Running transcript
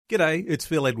G'day, it's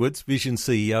Phil Edwards, Vision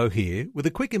CEO here, with a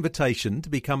quick invitation to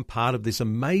become part of this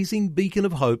amazing beacon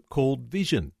of hope called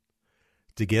Vision.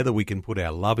 Together we can put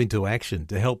our love into action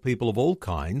to help people of all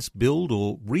kinds build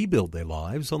or rebuild their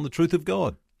lives on the truth of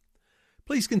God.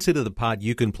 Please consider the part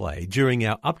you can play during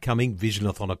our upcoming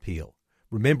Visionathon appeal,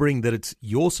 remembering that it's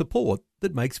your support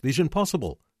that makes Vision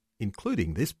possible,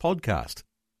 including this podcast.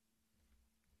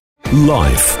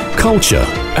 Life, culture,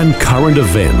 and current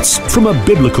events from a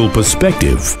biblical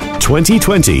perspective.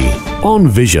 2020 on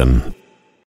Vision.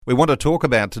 We want to talk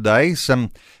about today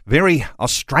some very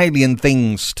Australian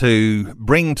things to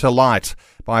bring to light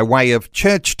by way of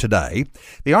church today.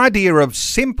 The idea of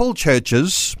simple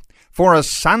churches for a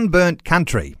sunburnt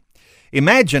country.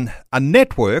 Imagine a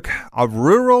network of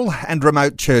rural and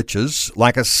remote churches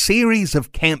like a series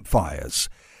of campfires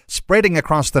spreading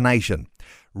across the nation.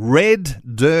 Red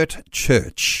Dirt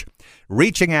Church,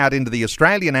 reaching out into the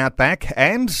Australian outback,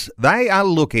 and they are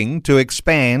looking to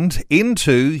expand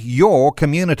into your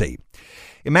community.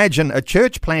 Imagine a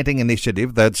church planting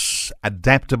initiative that's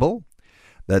adaptable,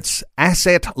 that's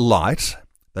asset light,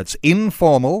 that's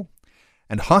informal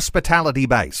and hospitality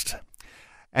based,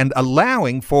 and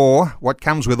allowing for what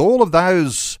comes with all of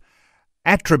those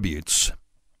attributes,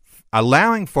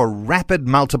 allowing for rapid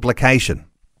multiplication.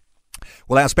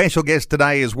 Well, our special guest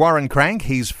today is Warren Crank.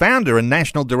 He's founder and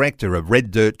national director of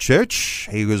Red Dirt Church.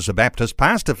 He was a Baptist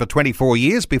pastor for 24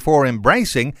 years before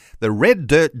embracing the Red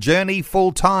Dirt journey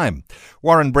full-time.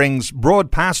 Warren brings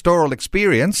broad pastoral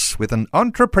experience with an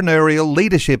entrepreneurial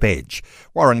leadership edge.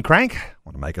 Warren Crank, I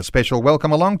want to make a special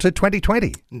welcome along to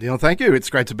 2020. Neil, thank you. It's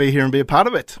great to be here and be a part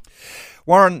of it.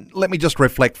 Warren, let me just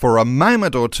reflect for a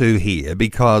moment or two here,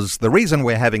 because the reason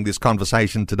we're having this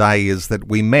conversation today is that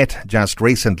we met just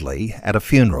recently at a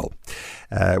funeral.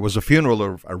 It was a funeral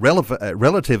of a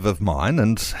relative of mine,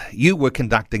 and you were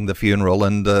conducting the funeral,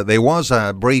 and there was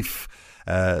a brief,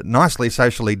 nicely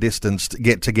socially distanced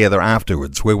get-together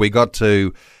afterwards where we got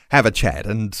to have a chat,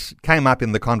 and came up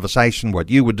in the conversation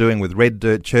what you were doing with Red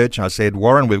Dirt Church. I said,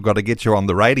 Warren, we've got to get you on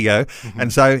the radio.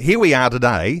 And so here we are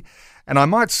today. And I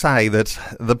might say that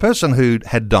the person who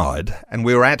had died, and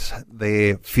we were at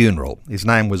their funeral, his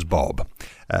name was Bob,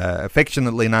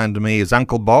 affectionately known to me as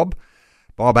Uncle Bob,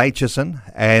 Bob Aitchison,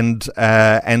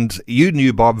 and you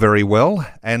knew Bob very well,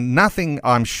 and nothing,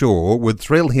 I'm sure, would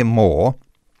thrill him more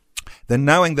than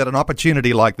knowing that an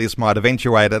opportunity like this might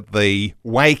eventuate at the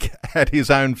wake at his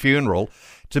own funeral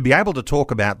to be able to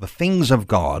talk about the things of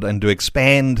God and to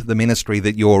expand the ministry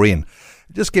that you're in.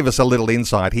 Just give us a little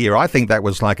insight here. I think that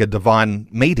was like a divine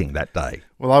meeting that day.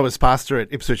 Well, I was pastor at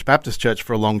Ipswich Baptist Church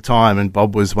for a long time, and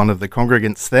Bob was one of the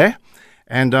congregants there.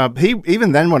 And he,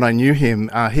 even then when I knew him,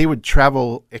 he would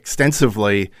travel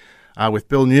extensively with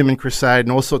Bill Newman Crusade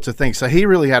and all sorts of things. So he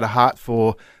really had a heart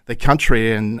for the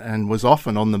country and was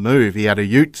often on the move. He had a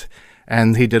ute,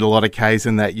 and he did a lot of Ks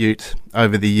in that ute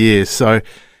over the years. So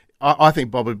I think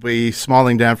Bob would be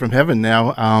smiling down from heaven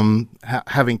now,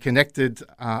 having connected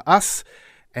us,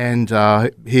 and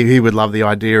he would love the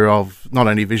idea of not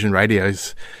only Vision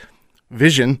Radio's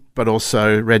vision, but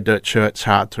also Red Dirt Church's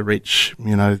heart to reach,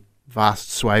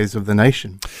 vast swathes of the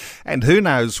nation. And who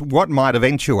knows what might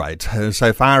eventuate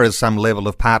so far as some level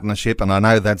of partnership, and I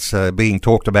know that's being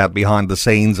talked about behind the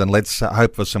scenes, and let's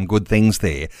hope for some good things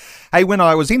there. Hey, when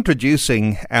I was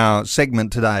introducing our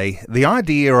segment today, the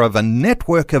idea of a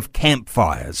network of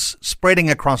campfires spreading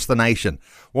across the nation,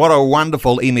 what a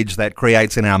wonderful image that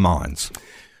creates in our minds.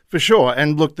 For sure.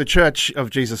 And look, the Church of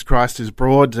Jesus Christ is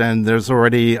broad, and there's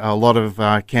already a lot of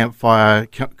campfire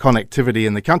connectivity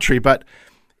in the country, but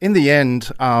in the end,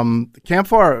 the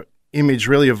campfire image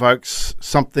really evokes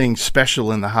something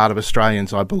special in the heart of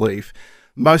Australians, I believe.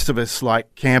 Most of us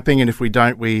like camping, and if we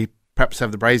don't, we perhaps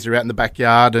have the brazier out in the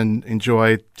backyard and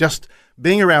enjoy just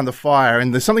being around the fire.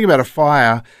 And there's something about a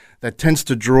fire that tends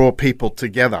to draw people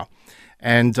together.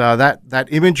 And that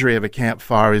imagery of a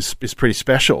campfire is pretty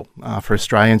special for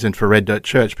Australians and for Red Dirt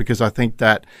Church, because I think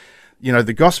that,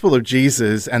 the gospel of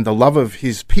Jesus and the love of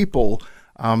his people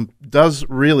does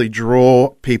really draw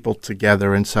people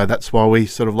together. And so that's why we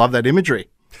sort of love that imagery.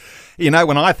 When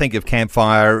I think of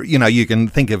campfire, you can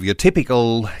think of your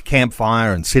typical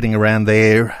campfire and sitting around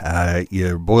there,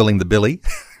 you're boiling the billy.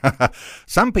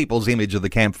 Some people's image of the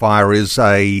campfire is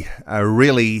a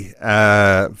really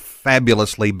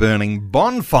fabulously burning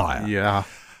bonfire. Yeah.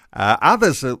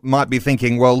 Others might be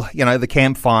thinking, well, the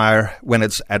campfire when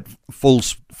it's at full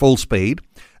speed,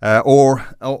 or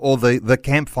the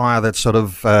campfire that's sort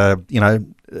of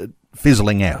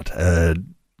fizzling out,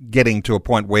 getting to a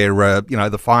point where,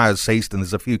 the fire's ceased and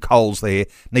there's a few coals there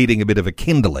needing a bit of a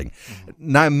kindling.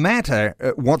 No matter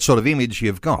what sort of image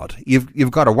you've got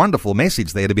a wonderful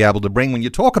message there to be able to bring when you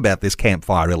talk about this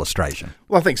campfire illustration.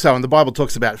 Well, I think so. And the Bible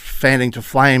talks about fanning to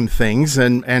flame things,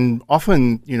 and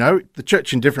often, the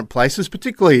church in different places,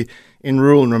 particularly in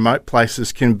rural and remote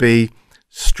places, can be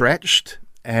stretched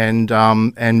and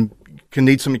can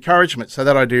need some encouragement. So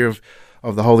that idea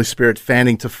of the Holy Spirit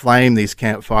fanning to flame these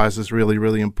campfires is really,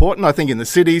 really important. I think in the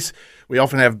cities, we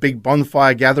often have big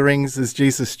bonfire gatherings as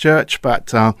Jesus Church,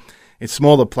 but in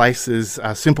smaller places,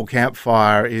 a simple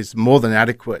campfire is more than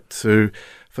adequate to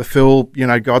fulfill,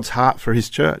 God's heart for his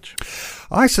church.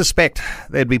 I suspect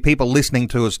there'd be people listening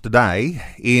to us today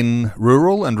in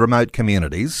rural and remote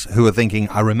communities who are thinking,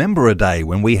 I remember a day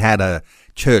when we had a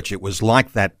church, it was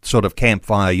like that sort of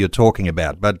campfire you're talking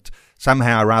about, but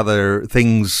somehow or other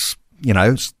things,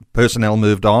 personnel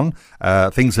moved on,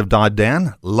 things have died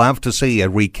down. Love to see a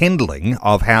rekindling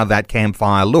of how that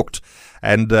campfire looked.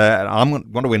 And I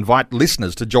want to invite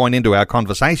listeners to join into our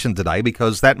conversation today,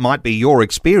 because that might be your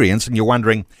experience and you're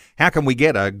wondering, how can we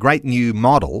get a great new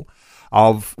model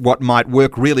of what might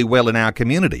work really well in our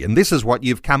community? And this is what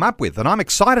you've come up with. And I'm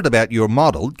excited about your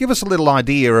model. Give us a little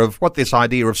idea of what this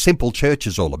idea of simple church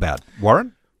is all about.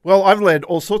 Warren? Well, I've led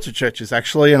all sorts of churches,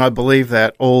 actually, and I believe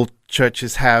that all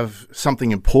churches have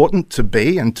something important to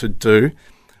be and to do.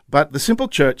 But the simple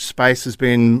church space has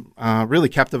been really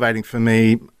captivating for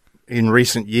me in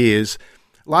recent years,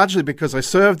 largely because I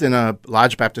served in a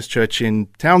large Baptist church in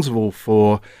Townsville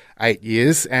for 8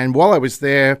 years. And while I was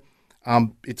there,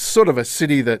 it's sort of a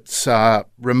city that's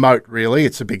remote, really.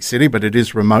 It's a big city, but it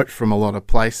is remote from a lot of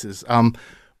places.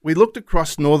 We looked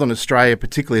across northern Australia,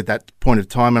 particularly at that point of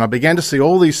time, and I began to see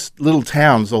all these little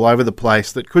towns all over the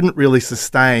place that couldn't really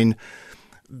sustain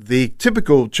the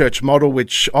typical church model,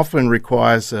 which often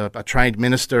requires a trained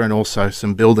minister and also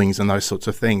some buildings and those sorts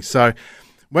of things. So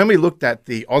when we looked at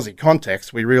the Aussie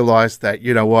context, we realised that,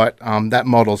 that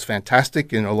model's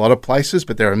fantastic in a lot of places,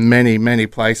 but there are many, many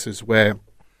places where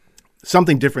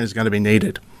something different is going to be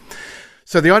needed.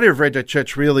 So the idea of Red Dirt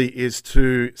Church really is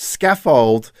to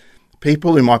scaffold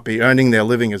people who might be earning their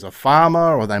living as a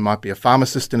farmer, or they might be a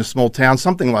pharmacist in a small town,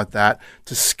 something like that,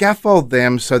 to scaffold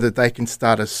them so that they can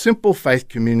start a simple faith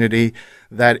community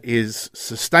that is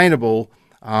sustainable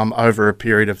over a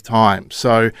period of time.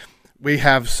 So we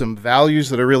have some values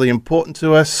that are really important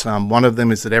to us. One of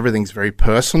them is that everything's very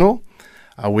personal.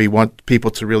 We want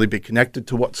people to really be connected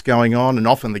to what's going on, and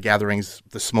often the gatherings,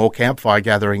 the small campfire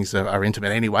gatherings, are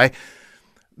intimate anyway.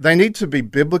 They need to be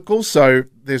biblical, so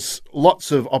there's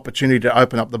lots of opportunity to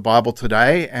open up the Bible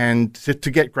today and to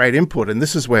get great input. And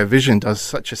this is where Vision does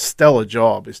such a stellar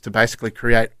job, is to basically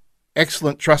create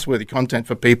excellent, trustworthy content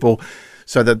for people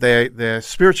so that their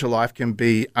spiritual life can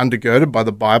be undergirded by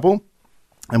the Bible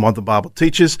and what the Bible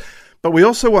teaches. But we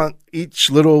also want each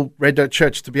little Red Dirt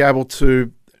Church to be able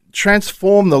to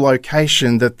transform the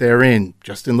location that they're in,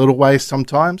 just in little ways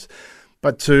sometimes,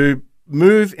 but to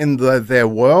move in their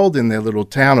world, in their little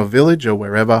town or village or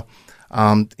wherever,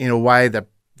 in a way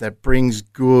that brings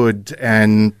good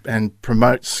and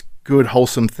promotes good,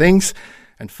 wholesome things.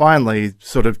 And finally,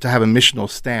 sort of to have a missional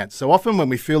stance. So often when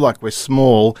we feel like we're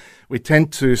small, we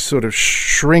tend to sort of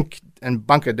shrink and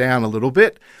bunker down a little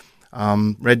bit.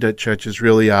 Red Dirt churches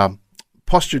really are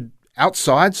postured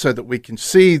outside so that we can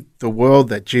see the world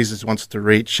that Jesus wants to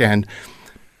reach, and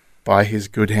by his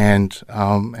good hand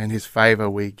and his favor,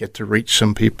 we get to reach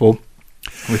some people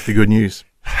with the good news.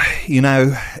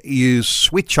 You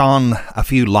switch on a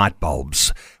few light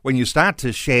bulbs when you start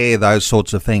to share those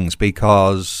sorts of things,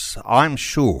 because I'm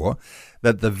sure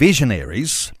that the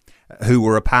visionaries who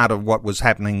were a part of what was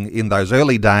happening in those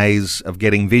early days of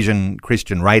getting Vision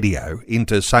Christian Radio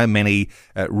into so many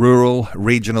rural,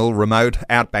 regional, remote,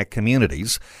 outback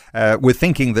communities, were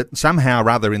thinking that somehow or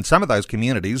other in some of those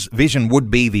communities, Vision would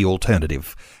be the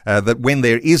alternative, that when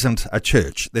there isn't a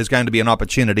church, there's going to be an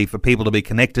opportunity for people to be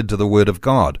connected to the Word of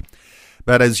God.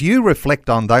 But as you reflect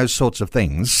on those sorts of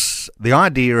things, the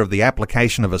idea of the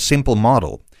application of a simple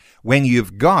model, when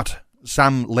you've got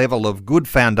some level of good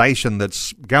foundation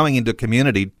that's going into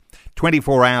community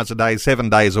 24 hours a day, 7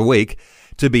 days a week,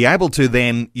 to be able to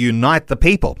then unite the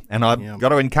people. And I've got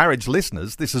to encourage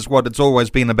listeners, this is what it's always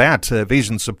been about,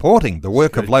 Vision supporting the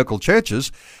work of local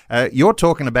churches. You're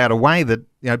talking about a way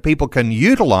that people can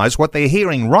utilize what they're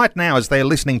hearing right now as they're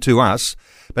listening to us,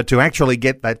 but to actually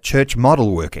get that church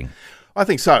model working. I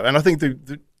think so. And I think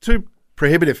the two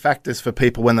prohibitive factors for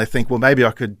people when they think, well, maybe I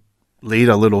could lead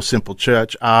a little simple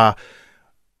church are,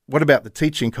 what about the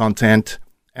teaching content?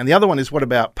 And the other one is, what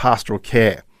about pastoral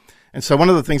care? And so one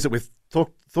of the things that we've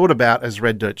thought about as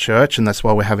Red Dirt Church, and that's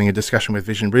why we're having a discussion with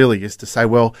Vision really, is to say,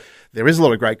 well, there is a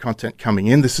lot of great content coming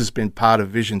in. This has been part of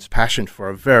Vision's passion for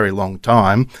a very long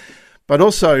time. But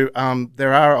also,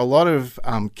 there are a lot of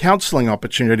counselling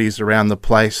opportunities around the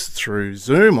place through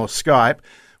Zoom or Skype,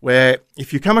 where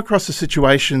if you come across a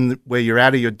situation where you're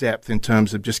out of your depth in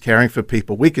terms of just caring for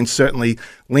people, we can certainly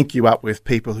link you up with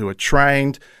people who are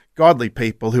trained, godly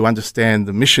people who understand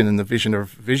the mission and the vision of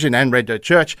Vision and Red Dirt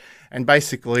Church, and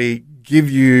basically give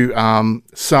you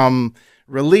some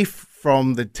relief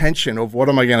from the tension of what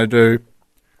am I going to do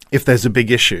if there's a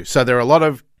big issue. So there are a lot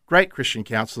of great Christian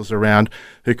counsellors around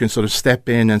who can sort of step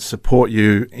in and support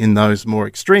you in those more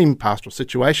extreme pastoral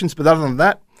situations. But other than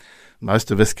that,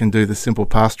 most of us can do the simple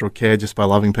pastoral care just by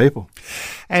loving people.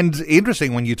 And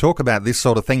interesting when you talk about this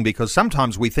sort of thing, because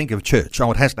sometimes we think of church,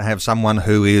 it has to have someone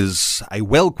who is a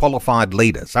well-qualified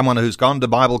leader, someone who's gone to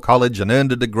Bible college and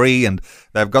earned a degree, and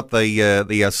they've got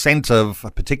the assent of a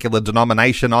particular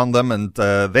denomination on them, and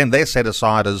then they're set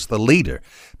aside as the leader.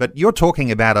 But you're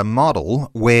talking about a model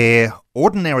where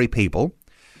ordinary people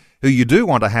who you do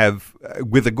want to have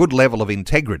with a good level of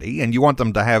integrity, and you want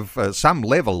them to have some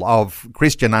level of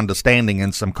Christian understanding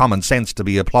and some common sense to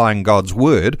be applying God's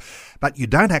word, but you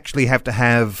don't actually have to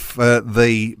have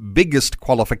the biggest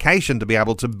qualification to be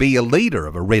able to be a leader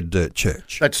of a Red Dirt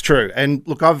Church. That's true. And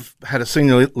look, I've had a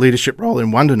senior leadership role in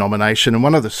one denomination, and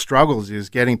one of the struggles is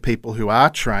getting people who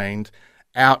are trained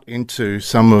out into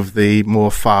some of the more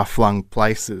far-flung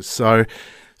places. So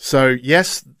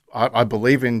yes, I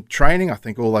believe in training. I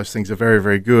think all those things are very,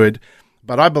 very good.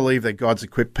 But I believe that God's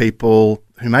equipped people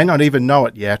who may not even know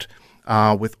it yet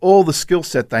with all the skill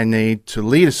set they need to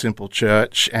lead a simple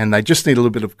church, and they just need a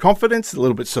little bit of confidence, a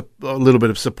little bit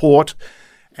of support,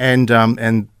 and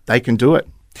they can do it.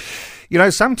 You know,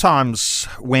 sometimes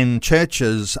when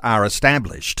churches are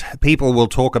established, people will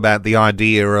talk about the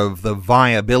idea of the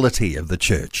viability of the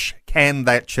church. Can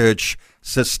that church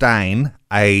sustain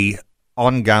a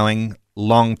ongoing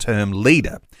long-term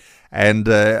leader? And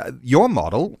your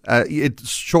model, it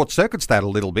short-circuits that a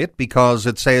little bit, because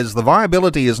it says the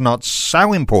viability is not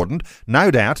so important.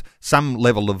 No doubt some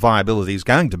level of viability is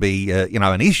going to be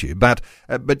an issue, but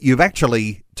you've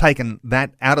actually taken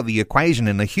that out of the equation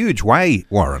in a huge way,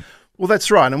 Warren. Well,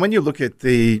 that's right. And when you look at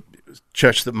the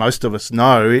church that most of us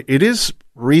know, it is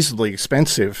reasonably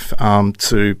expensive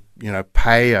to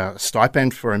pay a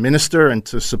stipend for a minister and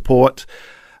to support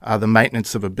the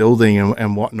maintenance of a building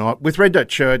and whatnot. With Red Dirt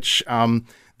Church,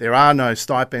 there are no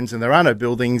stipends and there are no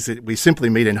buildings. We simply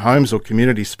meet in homes or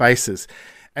community spaces.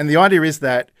 And the idea is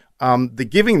that the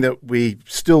giving that we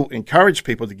still encourage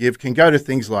people to give can go to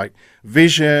things like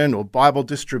vision or Bible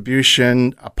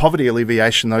distribution, poverty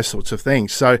alleviation, those sorts of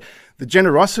things. So the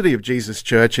generosity of Jesus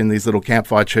Church in these little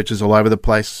campfire churches all over the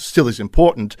place still is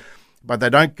important, but they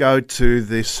don't go to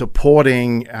the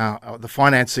supporting, the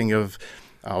financing of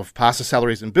pastor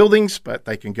salaries and buildings, but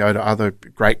they can go to other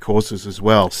great causes as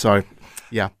well. So,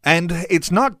 yeah. And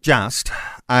it's not just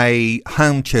a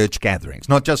home church gathering. It's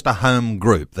not just a home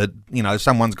group that,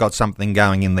 someone's got something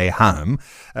going in their home.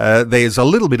 There's a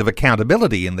little bit of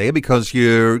accountability in there because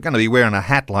you're going to be wearing a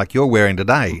hat like you're wearing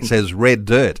today. It says Red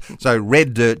Dirt. So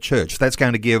Red Dirt Church. That's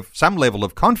going to give some level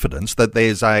of confidence that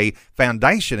there's a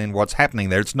foundation in what's happening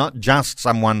there. It's not just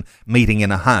someone meeting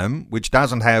in a home, which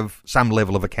doesn't have some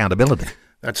level of accountability.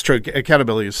 That's true.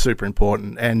 Accountability is super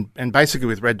important. And basically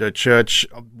with Red Dirt Church,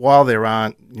 while there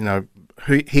aren't,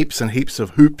 heaps and heaps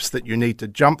of hoops that you need to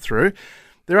jump through,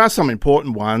 there are some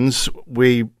important ones.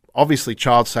 Obviously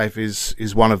ChildSafe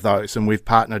is one of those, and we've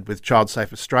partnered with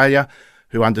ChildSafe Australia,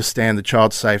 who understand the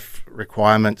ChildSafe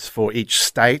requirements for each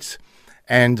state.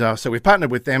 And so we've partnered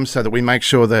with them so that we make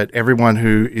sure that everyone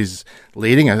who is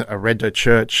leading a Red Dirt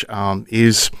Church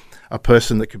is a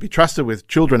person that can be trusted with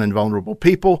children and vulnerable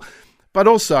people, but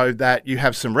also that you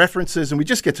have some references and we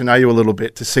just get to know you a little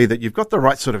bit to see that you've got the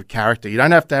right sort of character. You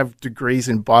don't have to have degrees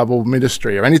in Bible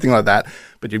ministry or anything like that,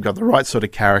 but you've got the right sort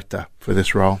of character for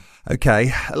this role.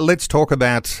 Okay, let's talk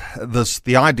about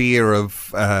the idea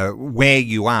of where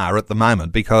you are at the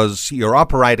moment, because you're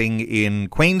operating in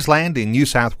Queensland, in New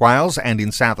South Wales and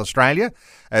in South Australia.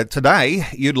 Today,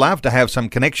 you'd love to have some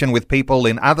connection with people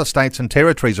in other states and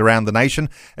territories around the nation.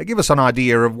 Give us an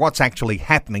idea of what's actually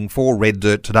happening for Red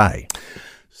Dirt today.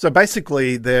 So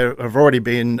basically, there have already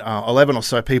been 11 or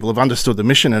so people have understood the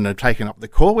mission and have taken up the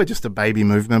call. We're just a baby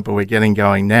movement, but we're getting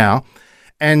going now.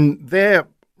 And they're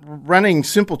running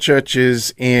simple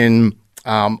churches in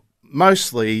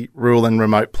mostly rural and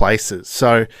remote places.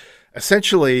 So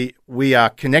essentially, we are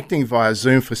connecting via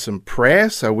Zoom for some prayer.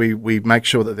 So we make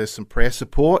sure that there's some prayer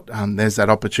support. There's that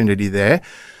opportunity there.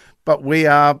 But we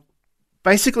are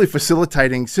basically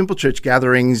facilitating simple church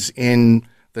gatherings in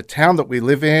the town that we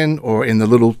live in or in the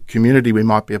little community we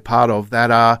might be a part of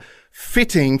that are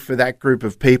fitting for that group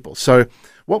of people. So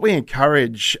what we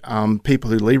encourage people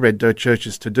who lead Red Dirt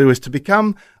churches to do is to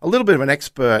become a little bit of an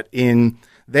expert in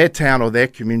their town or their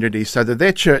community so that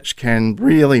their church can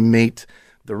really meet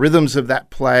the rhythms of that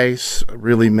place,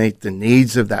 really meet the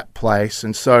needs of that place.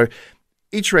 And so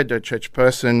each Red Dirt Church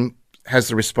person has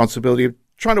the responsibility of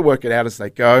trying to work it out as they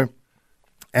go.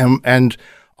 And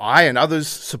I and others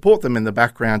support them in the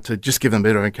background to just give them a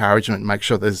bit of encouragement and make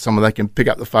sure there's someone they can pick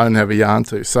up the phone and have a yarn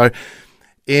to. So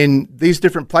in these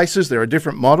different places, there are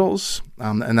different models,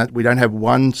 and that we don't have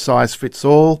one size fits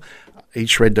all.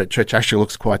 Each Red Dirt Church actually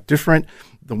looks quite different.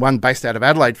 The one based out of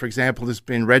Adelaide, for example, has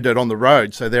been Red Dirt on the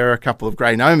Road. So there are a couple of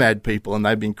grey nomad people, and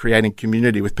they've been creating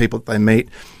community with people that they meet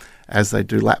as they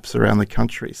do laps around the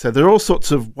country. So there are all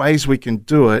sorts of ways we can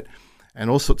do it and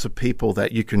all sorts of people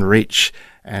that you can reach.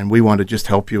 And we want to just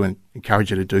help you and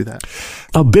encourage you to do that.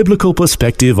 A biblical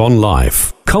perspective on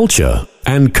life, culture,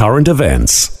 and current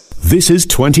events. This is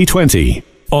 2020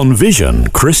 on Vision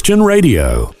Christian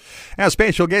Radio. Our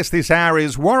special guest this hour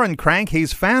is Warren Crank.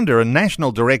 He's founder and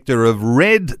national director of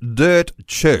Red Dirt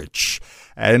Church.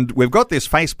 And we've got this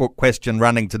Facebook question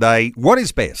running today. What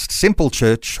is best, simple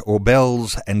church or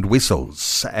bells and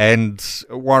whistles? And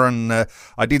Warren,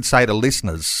 I did say to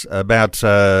listeners about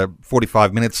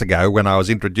 45 minutes ago when I was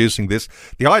introducing this,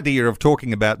 the idea of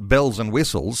talking about bells and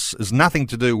whistles is nothing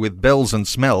to do with bells and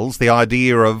smells. The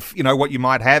idea of, what you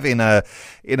might have in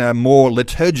a more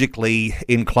liturgically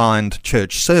inclined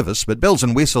church service, but bells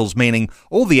and whistles meaning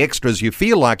all the extras you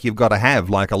feel like you've got to have,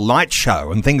 like a light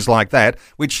show and things like that,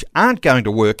 which aren't going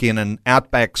to work in an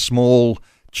outback small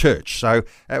church. So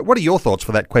what are your thoughts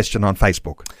for that question on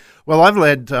Facebook? Well, I've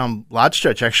led large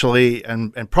church actually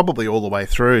and probably all the way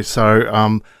through.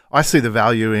 So I see the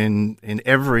value in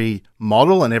every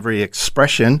model and every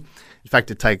expression. In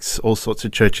fact, it takes all sorts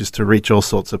of churches to reach all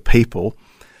sorts of people.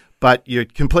 But you're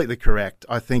completely correct.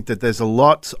 I think that there's a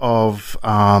lot of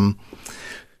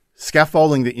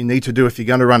scaffolding that you need to do if you're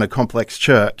going to run a complex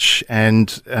church.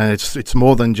 And it's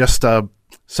more than just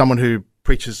someone who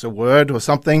preaches a word or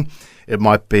something. It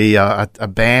might be a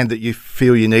band that you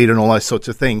feel you need and all those sorts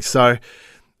of things. So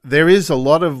there is a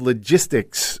lot of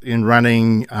logistics in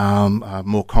running a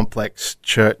more complex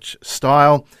church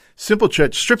style. Simple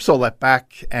church strips all that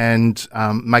back and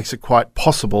makes it quite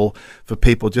possible for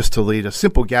people just to lead a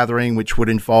simple gathering, which would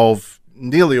involve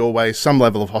nearly always some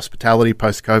level of hospitality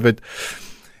post-COVID.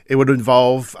 It would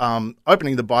involve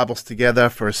opening the Bibles together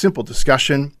for a simple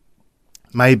discussion,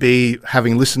 maybe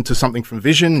having listened to something from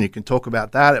Vision, and you can talk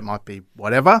about that. It might be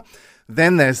whatever.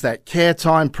 Then there's that care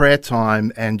time, prayer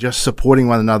time, and just supporting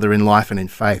one another in life and in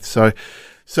faith.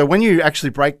 So when you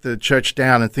actually break the church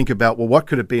down and think about, well, what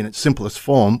could it be in its simplest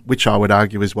form, which I would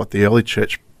argue is what the early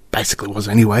church basically was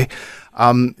anyway,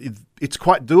 it's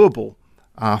quite doable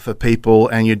for people,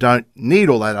 and you don't need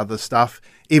all that other stuff,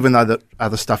 even though that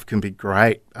other stuff can be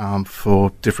great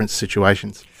for different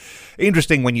situations.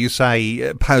 Interesting when you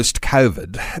say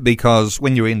post-COVID, because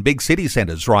when you're in big city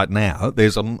centres right now,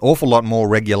 there's an awful lot more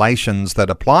regulations that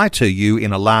apply to you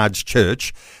in a large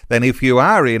church than if you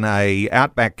are in a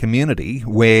outback community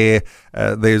where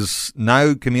there's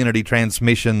no community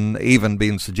transmission even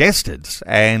being suggested,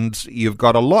 and you've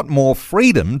got a lot more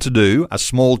freedom to do a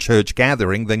small church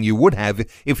gathering than you would have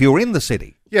if you're in the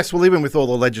city. Yes, well, even with all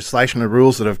the legislation and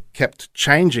rules that have kept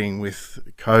changing with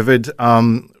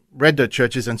COVID, Red Dirt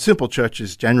churches and simple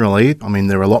churches generally, I mean,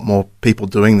 there are a lot more people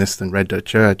doing this than Red Dirt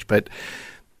Church, but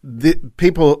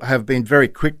people have been very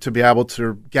quick to be able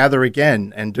to gather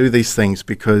again and do these things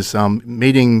because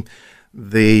meeting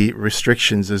the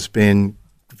restrictions has been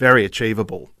very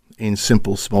achievable in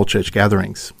simple small church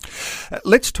gatherings.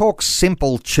 Let's talk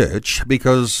simple church,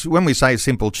 because when we say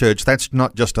simple church, that's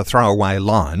not just a throwaway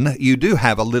line. You do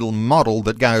have a little model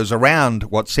that goes around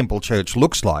what simple church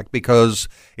looks like, because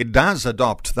it does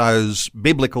adopt those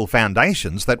biblical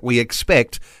foundations that we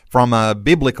expect from a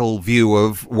biblical view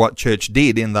of what church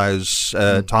did in those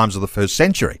times of the first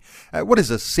century. What is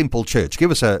a simple church?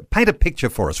 Paint a picture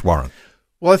for us, Warren.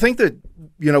 Well, I think that,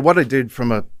 what I did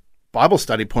from a Bible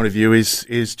study point of view is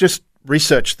just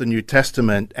research the New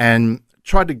Testament and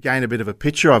try to gain a bit of a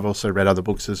picture. I've also read other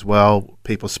books as well,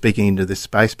 people speaking into this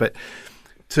space, but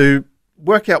to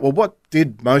work out, well, what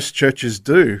did most churches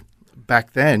do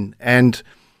back then? And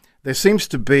there seems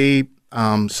to be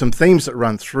some themes that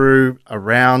run through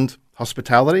around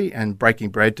hospitality and breaking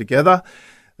bread together.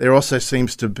 There also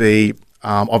seems to be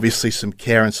obviously some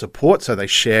care and support, so they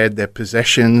shared their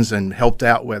possessions and helped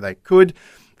out where they could.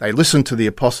 They listened to the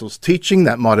apostles' teaching.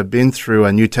 That might have been through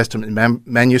a New Testament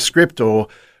manuscript or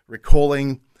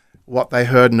recalling what they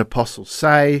heard an apostle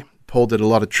say. Paul did a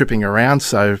lot of tripping around,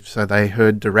 so they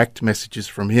heard direct messages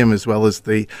from him as well as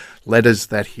the letters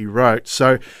that he wrote.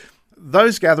 So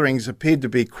those gatherings appeared to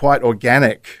be quite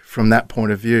organic from that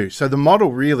point of view. So the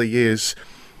model really is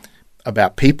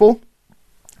about people.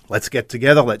 Let's get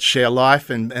together, let's share life,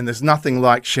 and there's nothing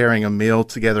like sharing a meal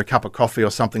together, a cup of coffee or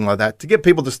something like that, to get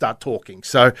people to start talking.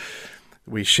 So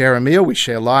we share a meal, we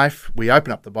share life, we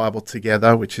open up the Bible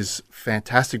together, which is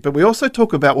fantastic. But we also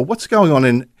talk about, well, what's going on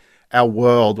in our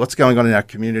world, what's going on in our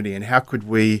community, and how could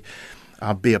we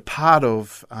be a part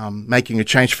of making a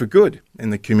change for good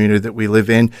in the community that we live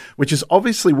in, which is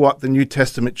obviously what the New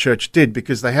Testament church did,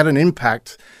 because they had an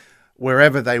impact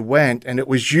wherever they went, and it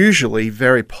was usually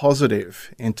very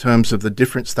positive in terms of the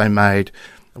difference they made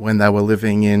when they were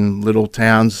living in little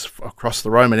towns across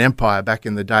the Roman Empire back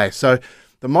in the day. So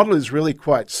the model is really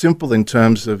quite simple in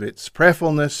terms of its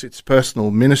prayerfulness, its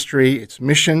personal ministry, its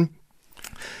mission,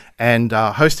 and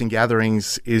hosting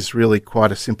gatherings is really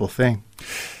quite a simple thing.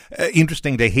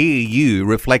 Interesting to hear you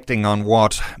reflecting on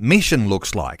what mission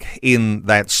looks like in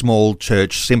that small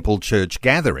church, simple church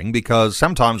gathering, because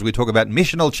sometimes we talk about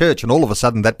missional church and all of a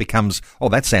sudden that becomes, oh,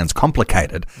 that sounds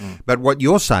complicated. But what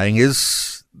you're saying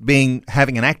is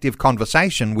having an active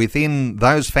conversation within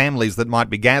those families that might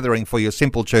be gathering for your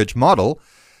simple church model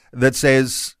that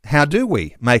says, how do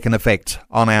we make an effect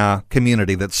on our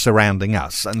community that's surrounding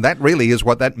us? And that really is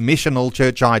what that missional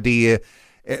church idea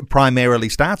primarily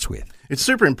starts with. It's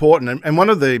super important. And one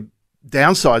of the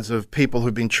downsides of people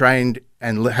who've been trained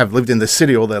and have lived in the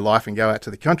city all their life and go out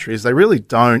to the country is they really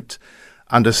don't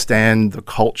understand the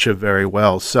culture very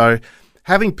well. So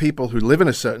having people who live in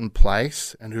a certain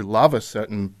place and who love a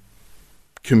certain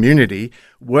community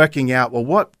working out, well,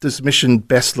 what does mission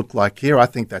best look like here? I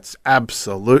think that's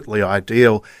absolutely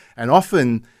ideal. And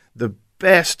often the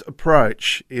best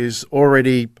approach is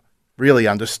already really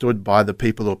understood by the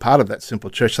people who are part of that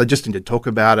simple church. They just need to talk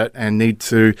about it and need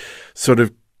to sort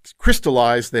of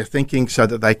crystallize their thinking so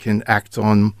that they can act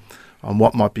on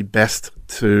what might be best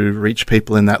to reach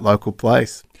people in that local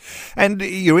place. And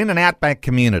you're in an outback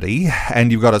community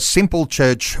and you've got a simple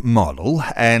church model,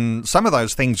 and some of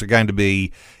those things are going to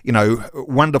be,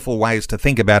 wonderful ways to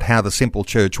think about how the simple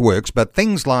church works, but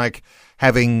things like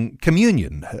having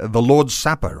communion, the Lord's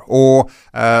Supper, or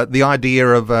the idea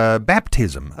of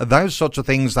baptism, those sorts of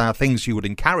things are things you would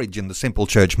encourage in the simple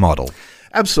church model.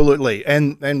 Absolutely.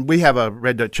 And we have a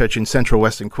Red Dirt Church in central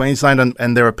Western Queensland,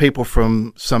 and there are people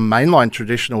from some mainline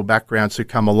traditional backgrounds who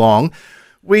come along.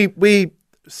 We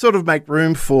sort of make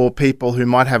room for people who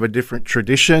might have a different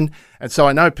tradition. And so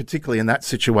I know particularly in that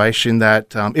situation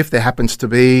that if there happens to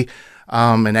be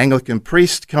an Anglican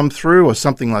priest come through or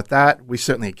something like that, we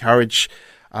certainly encourage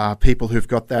people who've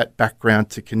got that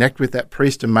background to connect with that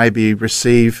priest and maybe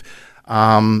receive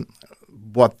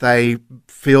what they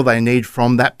feel they need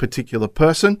from that particular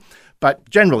person. But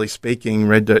generally speaking,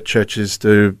 Red Dirt churches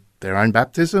do their own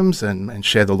baptisms and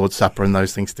share the Lord's Supper and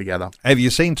those things together. Have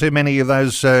you seen too many of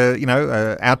those,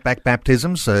 outback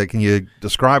baptisms? Can you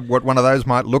describe what one of those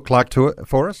might look like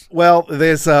for us? Well,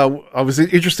 there's. I was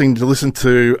interesting to listen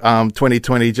to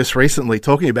 2020 just recently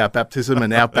talking about baptism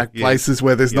and outback places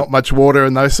where there's not much water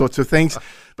and those sorts of things.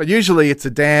 But usually it's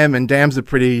a dam, and dams are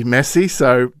pretty messy.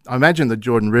 So I imagine the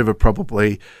Jordan River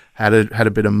probably had a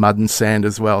bit of mud and sand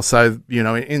as well. So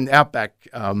in outback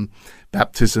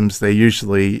baptisms, they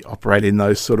usually operate in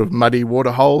those sort of muddy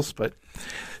water holes, but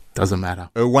doesn't matter.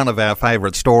 One of our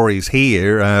favourite stories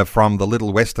here from the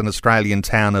little Western Australian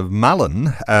town of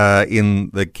Mullen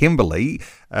in the Kimberley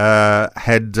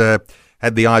had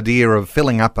the idea of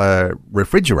filling up a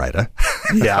refrigerator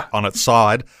on its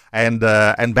side and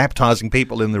baptising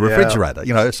people in the refrigerator.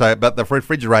 But the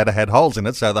refrigerator had holes in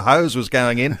it, so the hose was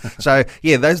going in. So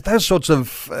those sorts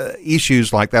of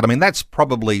issues like that. I mean, that's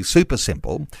probably super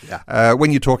simple.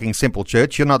 When you're talking simple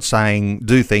church, you're not saying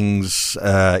do things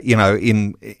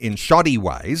in shoddy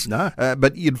ways. No.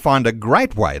 But you'd find a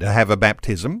great way to have a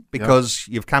baptism because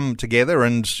you've come together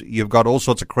and you've got all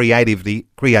sorts of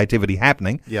creativity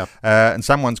happening. And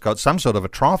someone's got some sort of a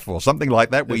trough or something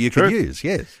like that where you could use.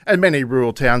 Yes. And many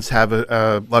rural towns have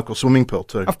a local swimming pool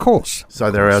too. Of course.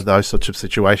 So there are those sorts of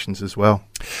situations as well.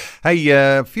 Hey,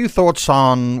 a few thoughts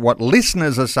on what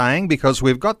listeners are saying, because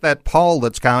we've got that poll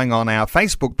that's going on our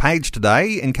Facebook page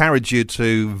today. Encourage you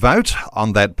to vote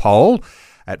on that poll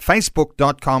at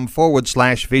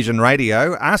facebook.com/Vision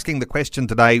Radio, asking the question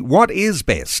today, what is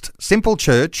best, simple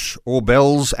church or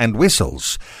bells and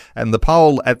whistles? And the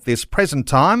poll at this present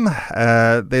time,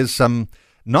 there's some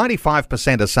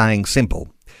 95% are saying simple.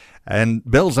 And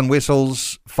bells and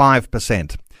whistles,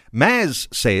 5%. Maz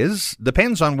says,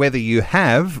 depends on whether you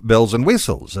have bells and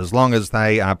whistles, as long as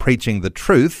they are preaching the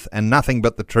truth and nothing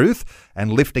but the truth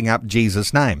and lifting up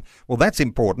Jesus' name. Well, that's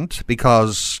important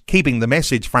because keeping the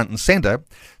message front and centre,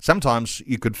 sometimes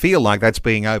you could feel like that's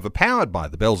being overpowered by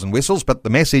the bells and whistles, but the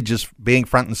message is being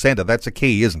front and centre. That's a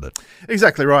key, isn't it?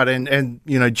 Exactly right. And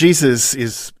you know, Jesus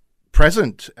is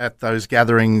present at those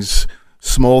gatherings,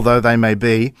 small though they may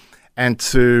be, and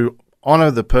to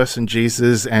honour the person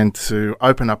Jesus and to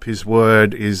open up his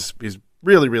word is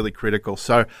really, really critical.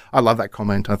 So I love that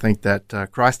comment. I think that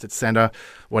Christ at centre,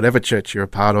 whatever church you're a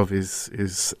part of,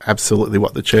 is absolutely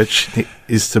what the church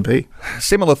is to be.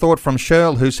 Similar thought from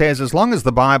Shirl, who says, as long as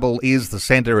the Bible is the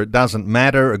centre, it doesn't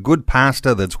matter. A good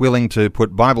pastor that's willing to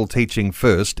put Bible teaching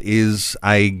first is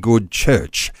a good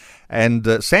church.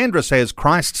 And Sandra says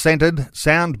Christ-centred,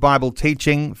 sound Bible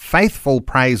teaching, faithful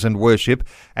praise and worship,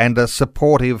 and a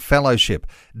supportive fellowship.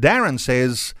 Darren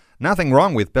says nothing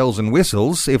wrong with bells and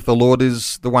whistles if the Lord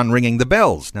is the one ringing the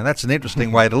bells. Now, that's an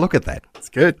interesting way to look at that. It's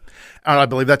good. And I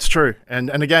believe that's true. And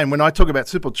again, when I talk about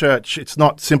simple church, it's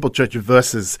not simple church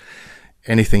versus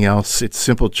anything else. It's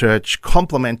simple church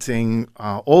complementing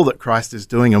all that Christ is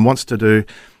doing and wants to do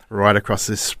right across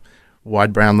this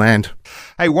wide brown land.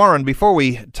 Hey, Warren, before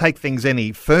we take things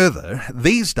any further,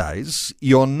 these days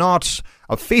you're not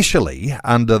officially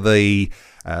under the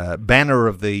banner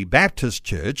of the Baptist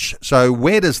Church, so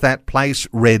where does that place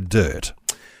Red Dirt?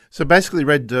 So basically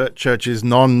Red Dirt Church is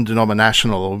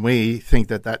non-denominational, and we think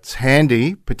that that's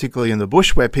handy, particularly in the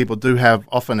bush where people do have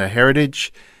often a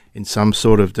heritage in some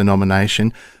sort of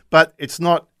denomination, but it's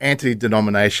not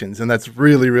anti-denominations, and that's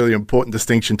really, really important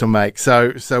distinction to make.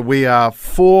 So we are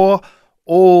for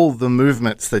all the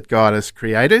movements that God has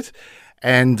created,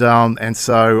 but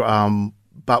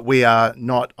we are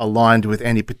not aligned with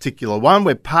any particular one.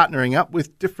 We're partnering up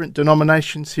with different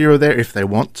denominations here or there if they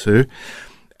want to,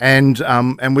 and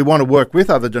we want to work with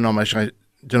other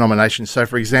denominations. So,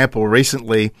 for example,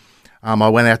 recently, I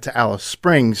went out to Alice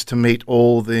Springs to meet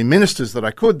all the ministers that I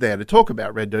could there to talk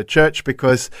about Red Dirt Church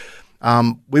because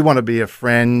we want to be a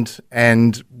friend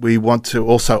and we want to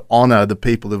also honour the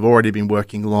people who've already been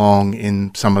working long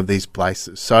in some of these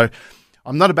places. So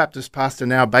I'm not a Baptist pastor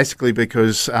now basically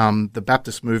because the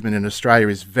Baptist movement in Australia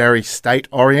is very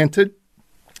state-oriented,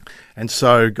 and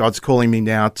so God's calling me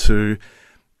now to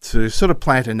sort of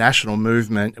plant a national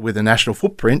movement with a national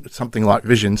footprint, something like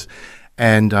Visions,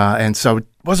 and so it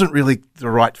wasn't really the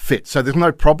right fit. So there's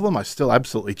no problem. I still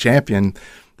absolutely champion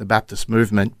the Baptist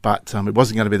movement, but it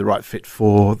wasn't going to be the right fit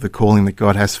for the calling that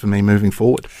God has for me moving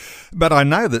forward. But I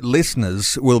know that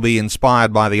listeners will be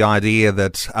inspired by the idea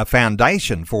that a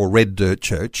foundation for Red Dirt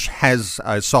Church has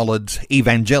a solid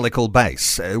evangelical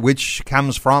base, which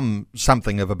comes from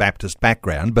something of a Baptist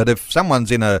background. But if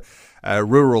someone's in a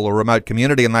rural or remote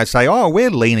community and they say, oh,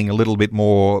 we're leaning a little bit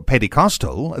more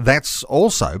Pentecostal, that's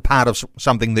also part of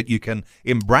something that you can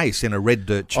embrace in a Red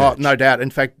Dirt Church. Oh, no doubt. In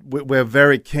fact, we're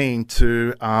very keen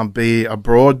to be a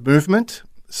broad movement.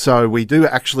 So we do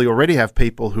actually already have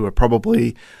people who are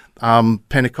probably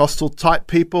Pentecostal type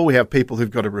people. We have people who've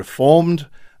got a Reformed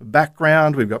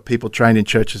background. We've got people trained in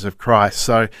Churches of Christ.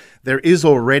 So there is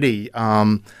already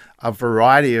a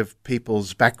variety of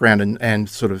people's background and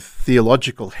sort of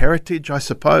theological heritage, I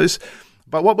suppose.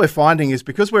 But what we're finding is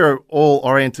because we're all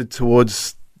oriented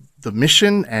towards the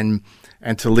mission and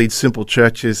to lead simple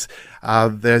churches,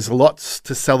 there's lots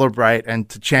to celebrate and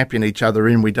to champion each other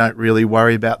in. We don't really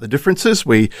worry about the differences.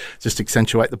 We just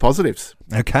accentuate the positives.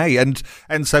 Okay,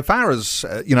 and so far as,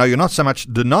 you're not so much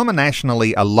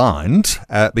denominationally aligned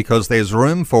because there's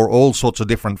room for all sorts of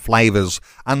different flavours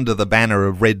under the banner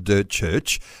of Red Dirt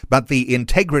Church, but the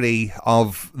integrity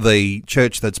of the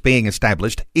church that's being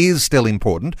established is still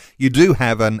important. You do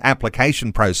have an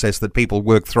application process that people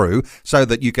work through so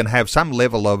that you can have some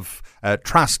level of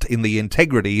trust in the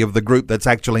integrity of the group that's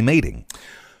actually meeting.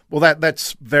 Well,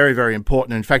 that's very, very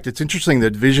important. In fact, it's interesting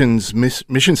that Vision's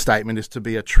mission statement is to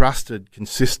be a trusted,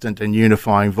 consistent and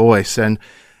unifying voice. And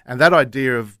that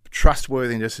idea of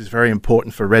trustworthiness is very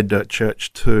important for Red Dirt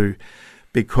Church too,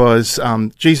 because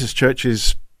Jesus Church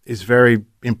is very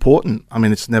important. I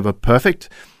mean, it's never perfect,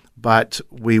 but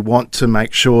we want to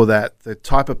make sure that the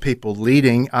type of people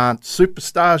leading aren't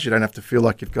superstars. You don't have to feel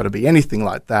like you've got to be anything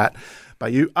like that,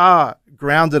 but you are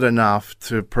grounded enough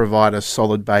to provide a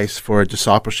solid base for a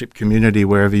discipleship community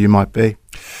wherever you might be.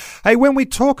 Hey, when we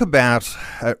talk about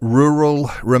rural,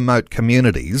 remote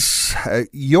communities,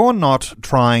 you're not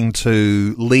trying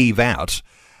to leave out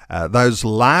those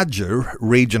larger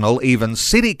regional, even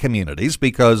city communities,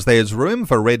 because there's room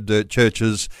for red dirt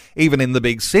churches even in the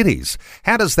big cities.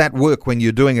 How does that work when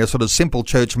you're doing a sort of simple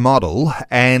church model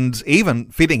and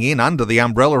even fitting in under the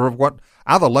umbrella of what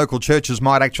other local churches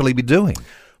might actually be doing?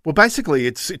 Well, basically,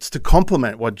 it's to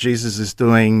complement what Jesus is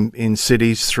doing in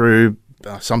cities through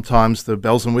sometimes the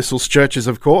bells and whistles churches,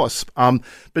 of course.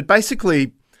 But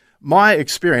basically, my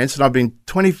experience, and I've been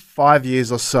 25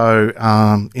 years or so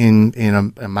in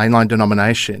a mainline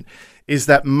denomination, is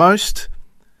that most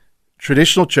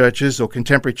traditional churches or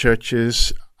contemporary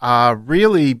churches are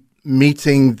really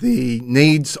meeting the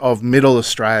needs of middle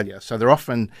Australia. So they're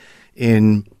often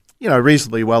in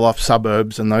reasonably well-off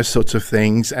suburbs and those sorts of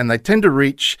things, and they tend to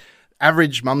reach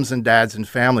average mums and dads and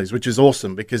families, which is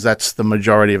awesome because that's the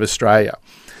majority of Australia.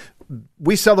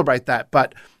 We celebrate that,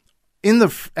 but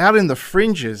out in the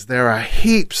fringes, there are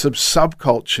heaps of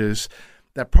subcultures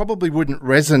that probably wouldn't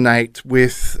resonate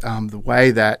with the way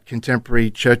that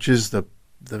contemporary churches, the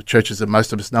churches that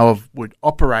most of us know of, would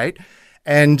operate.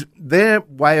 And their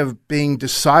way of being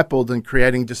discipled and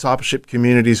creating discipleship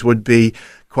communities would be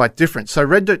quite different. So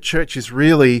Red Dirt Church is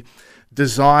really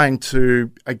designed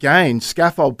to, again,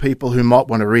 scaffold people who might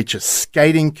want to reach a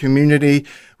skating community.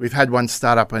 We've had one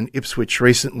start up in Ipswich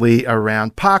recently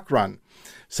around parkrun.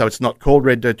 So it's not called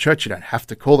Red Dirt Church. You don't have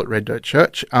to call it Red Dirt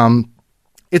Church.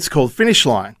 It's called Finish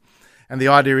Line. And the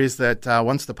idea is that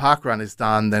once the parkrun is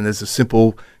done, then there's a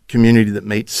simple community that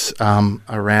meets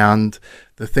around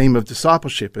the theme of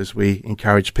discipleship as we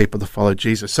encourage people to follow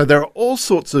Jesus. So there are all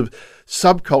sorts of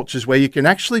subcultures where you can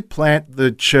actually plant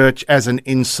the church as an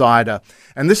insider.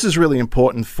 And this is really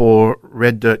important for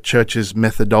Red Dirt Church's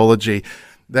methodology,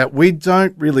 that we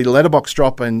don't really letterbox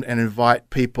drop and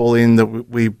invite people in that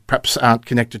we perhaps aren't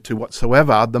connected to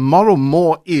whatsoever. The model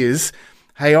more is,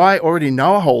 hey, I already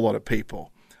know a whole lot of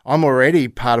people. I'm already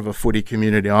part of a footy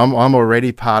community. I'm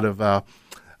already part of a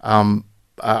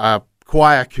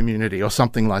choir community or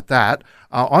something like that.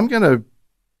 I'm going to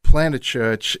plant a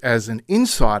church as an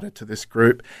insider to this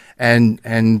group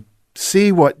and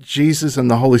see what Jesus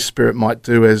and the Holy Spirit might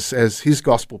do as his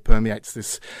gospel permeates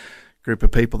this group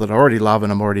of people that I already love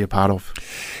and I'm already a part of.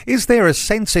 Is there a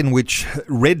sense in which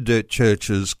Red Dirt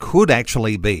churches could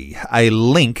actually be a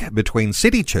link between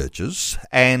city churches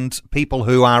and people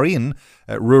who are in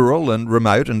rural and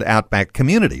remote and outback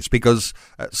communities? Because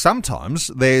sometimes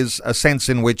there's a sense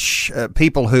in which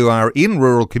people who are in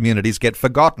rural communities get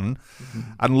forgotten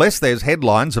unless there's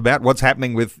headlines about what's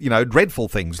happening with, dreadful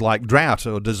things like drought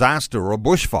or disaster or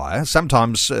bushfire.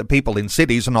 Sometimes people in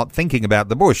cities are not thinking about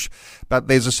the bush, but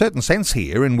there's a certain sense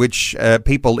here in which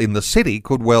people in the city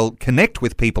could well connect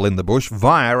with people in the bush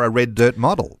via a Red Dirt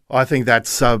model. I think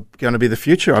that's going to be the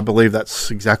future. I believe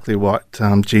that's exactly what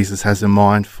Jesus has in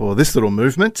mind for this little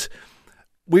movement.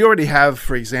 We already have,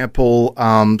 for example,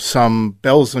 some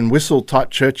bells and whistle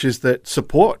type churches that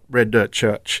support Red Dirt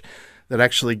Church, that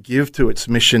actually give to its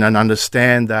mission and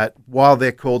understand that while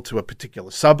they're called to a particular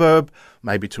suburb,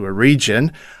 maybe to a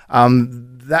region,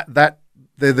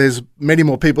 there's many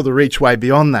more people to reach way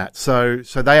beyond that. So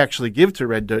they actually give to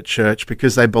Red Dirt Church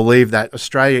because they believe that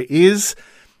Australia is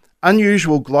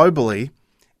unusual globally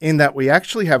in that we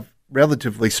actually have,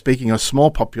 relatively speaking, a small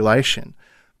population,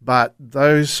 but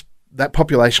that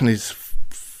population is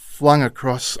flung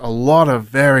across a lot of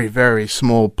very, very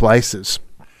small places.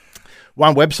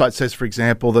 One website says, for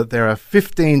example, that there are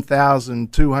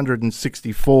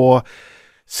 15,264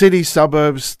 cities,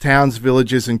 suburbs, towns,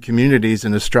 villages and communities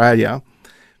in Australia.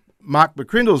 Mark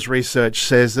McCrindle's research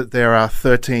says that there are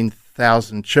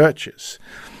 13,000 churches.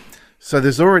 So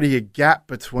there's already a gap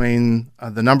between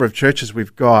the number of churches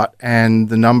we've got and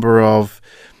the number of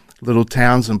little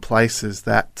towns and places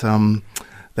that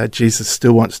Jesus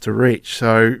still wants to reach.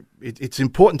 So it's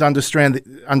important to understand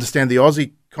the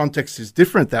Aussie context is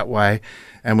different that way,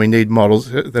 and we need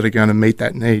models that are going to meet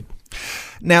that need.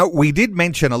 Now, we did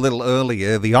mention a little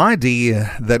earlier the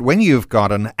idea that when you've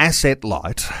got an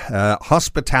asset-light,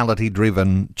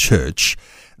 hospitality-driven church,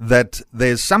 that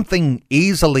there's something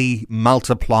easily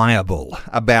multipliable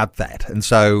about that. And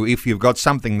so if you've got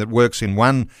something that works in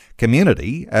one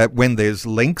community, when there's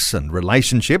links and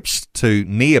relationships to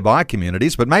nearby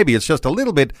communities, but maybe it's just a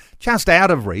little bit just out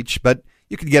of reach, but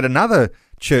you could get another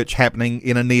church happening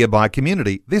in a nearby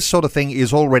community. This sort of thing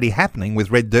is already happening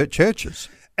with Red Dirt churches.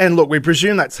 And look, we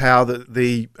presume that's how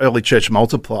the early church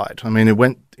multiplied. I mean, it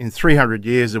went in 300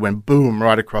 years, it went boom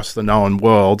right across the known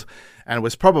world. And it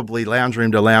was probably lounge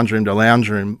room to lounge room to lounge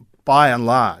room, by and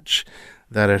large,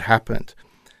 that it happened.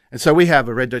 And so we have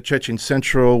a Red Dirt Church in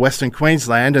central Western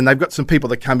Queensland, and they've got some people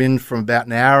that come in from about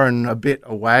an hour and a bit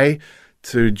away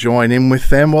to join in with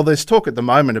them? Well, there's talk at the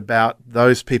moment about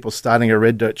those people starting a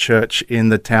Red Dirt Church in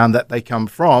the town that they come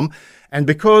from. And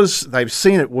because they've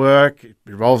seen it work, it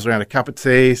revolves around a cup of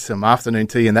tea, some afternoon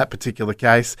tea in that particular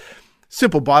case,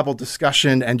 simple Bible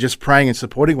discussion and just praying and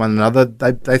supporting one another,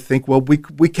 they think, well,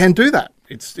 we can do that.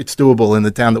 It's doable in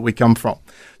the town that we come from.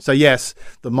 So yes,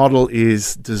 the model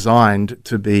is designed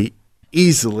to be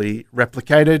easily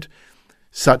replicated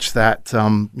such that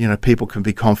people can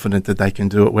be confident that they can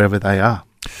do it wherever they are.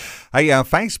 A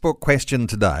Facebook question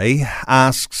today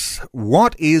asks,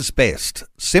 what is best,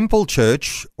 simple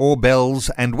church or bells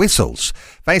and whistles?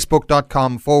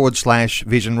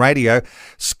 Facebook.com/Vision Radio.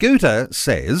 Scooter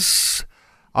says,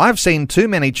 I've seen too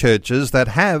many churches that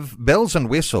have bells and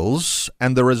whistles,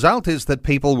 and the result is that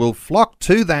people will flock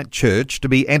to that church to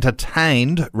be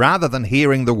entertained rather than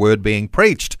hearing the word being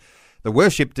preached. The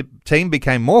worship team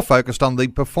became more focused on the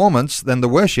performance than the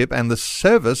worship, and the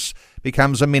service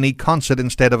becomes a mini concert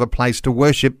instead of a place to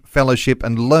worship, fellowship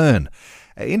and learn.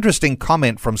 Interesting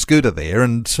comment from Scooter there,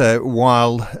 and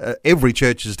while every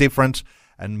church is different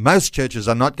and most churches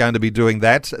are not going to be doing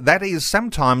that, that is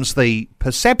sometimes the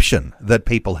perception that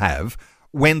people have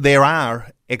when there are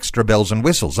extra bells and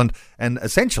whistles. And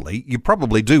essentially, you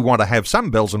probably do want to have some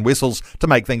bells and whistles to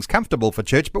make things comfortable for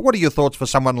church, but what are your thoughts for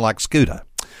someone like Scooter?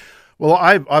 Well,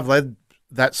 I've led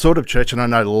that sort of church, and I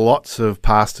know lots of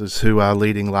pastors who are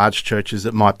leading large churches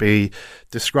that might be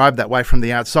described that way from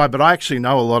the outside, but I actually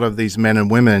know a lot of these men and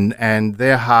women, and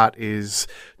their heart is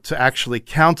to actually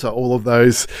counter all of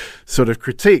those sort of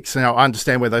critiques. Now, I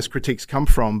understand where those critiques come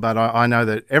from, but I know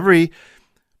that every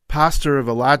pastor of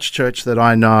a large church that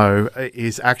I know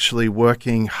is actually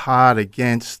working hard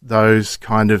against those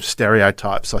kind of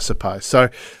stereotypes, I suppose. So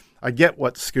I get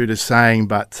what Scooter's saying,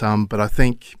 but I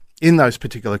think in those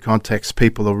particular contexts,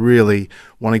 people are really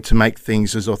wanting to make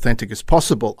things as authentic as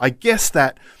possible. I guess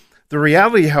that the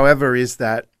reality, however, is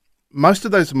that most of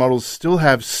those models still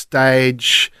have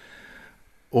stage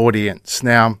audience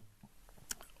now,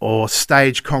 or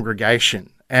stage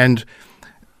congregation. And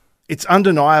it's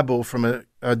undeniable from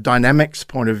a dynamics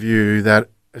point of view that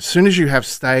as soon as you have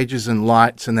stages and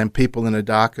lights and then people in a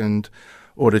darkened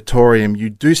auditorium, you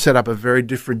do set up a very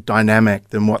different dynamic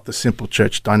than what the simple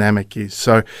church dynamic is.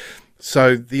 So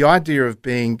the idea of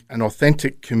being an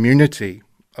authentic community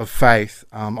of faith,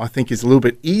 I think, is a little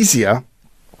bit easier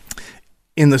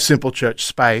in the simple church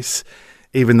space,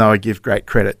 even though I give great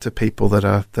credit to people that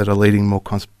are leading more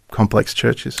complex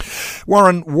churches.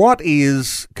 Warren, what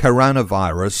is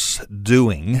coronavirus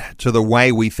doing to the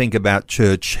way we think about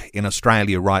church in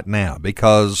Australia right now?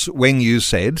 Because when you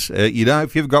said,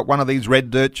 if you've got one of these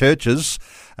red dirt churches,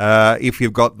 if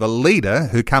you've got the leader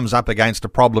who comes up against a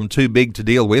problem too big to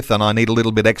deal with, and I need a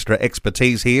little bit extra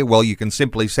expertise here, well, you can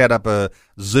simply set up a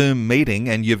Zoom meeting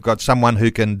and you've got someone who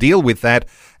can deal with that,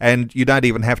 and you don't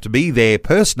even have to be there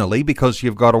personally because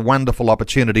you've got a wonderful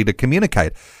opportunity to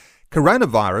communicate.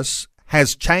 Coronavirus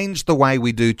has changed the way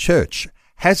we do church.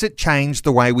 Has it changed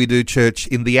the way we do church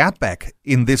in the outback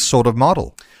in this sort of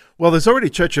model? Well, there's already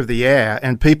Church of the Air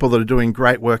and people that are doing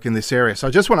great work in this area. So I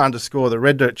just want to underscore that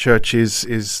Red Dirt Church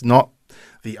is not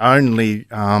the only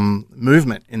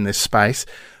movement in this space.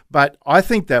 But I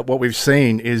think that what we've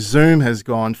seen is Zoom has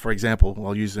gone, for example,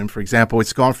 I'll use Zoom for example,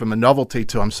 it's gone from a novelty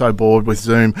to I'm so bored with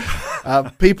Zoom.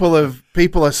 People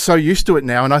are so used to it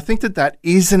now, and I think that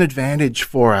is an advantage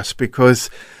for us because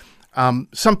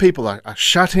some people are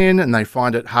shut in and they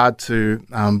find it hard to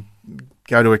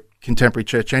go to a contemporary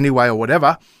church anyway or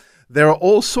whatever. There are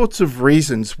all sorts of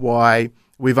reasons why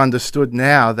we've understood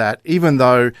now that even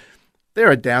though there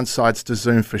are downsides to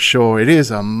Zoom for sure, it is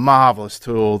a marvelous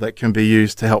tool that can be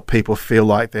used to help people feel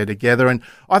like they're together. And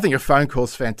I think a phone call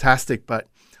is fantastic, but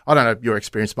I don't know, your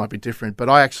experience might be different, but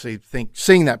I actually think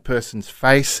seeing that person's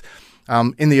face,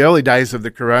 in the early days of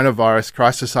the coronavirus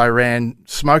crisis, I ran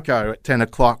Smoko at 10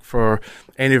 o'clock for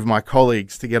any of my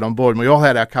colleagues to get on board. And we all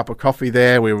had our cup of coffee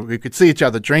there. We could see each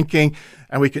other drinking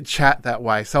and we could chat that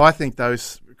way. So I think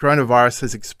coronavirus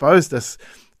has exposed us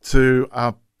to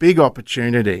a big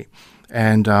opportunity.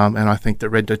 And I think that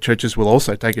Red Dirt churches will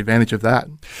also take advantage of that.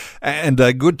 And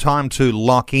a good time to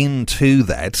lock into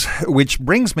that, which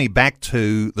brings me back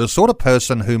to the sort of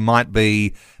person who might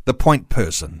be the point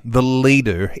person, the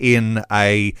leader in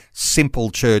a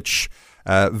simple church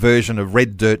version of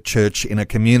Red Dirt Church in a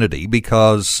community,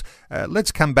 because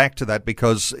let's come back to that,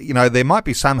 because, there might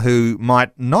be some who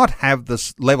might not have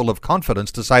this level of confidence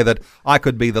to say that I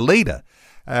could be the leader.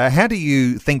 How do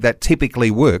you think that typically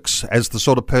works as the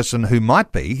sort of person who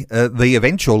might be the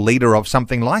eventual leader of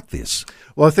something like this?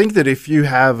 Well, I think that if you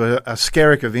have a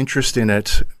skerrick of interest in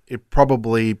it, it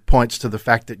probably points to the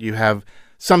fact that you have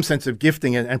some sense of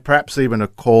gifting and perhaps even a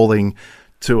calling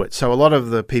to it. So a lot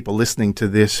of the people listening to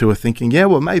this who are thinking, yeah,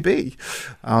 well, maybe,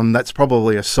 that's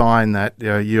probably a sign that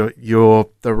you're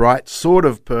the right sort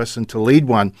of person to lead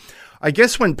one. I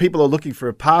guess when people are looking for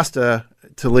a pastor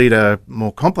to lead a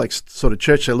more complex sort of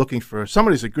church, they're looking for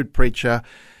someone who's a good preacher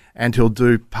and who'll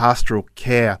do pastoral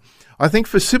care. I think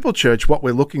for Simple Church, what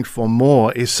we're looking for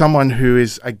more is someone who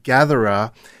is a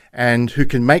gatherer and who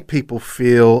can make people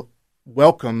feel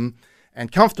welcome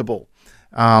and comfortable.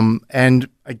 And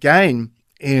again,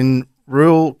 in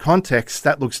rural contexts,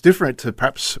 that looks different to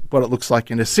perhaps what it looks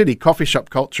like in a city. Coffee shop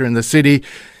culture in the city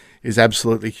is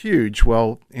absolutely huge.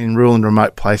 Well, in rural and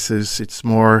remote places, it's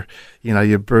more,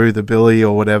 you brew the billy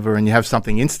or whatever and you have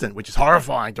something instant, which is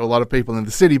horrifying to a lot of people in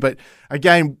the city. But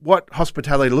again, what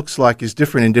hospitality looks like is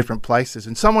different in different places.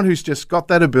 And someone who's just got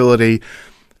that ability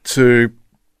to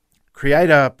create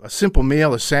a simple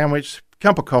meal, a sandwich,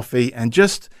 cup of coffee, and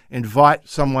just invite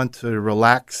someone to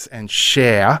relax and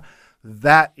share,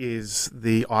 that is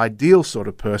the ideal sort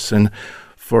of person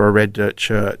for a Red Dirt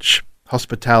church.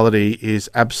 Hospitality is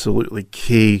absolutely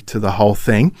key to the whole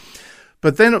thing.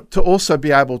 But then to also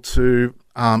be able to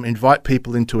invite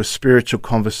people into a spiritual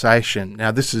conversation.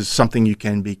 Now, this is something you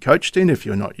can be coached in if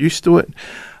you're not used to it.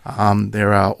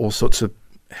 There are all sorts of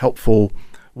helpful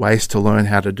ways to learn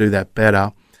how to do that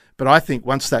better. But I think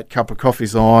once that cup of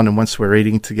coffee's on and once we're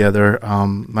eating together,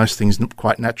 most things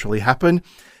quite naturally happen.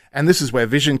 And this is where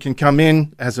Vision can come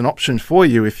in as an option for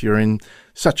you if you're in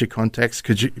such a context,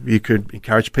 because you could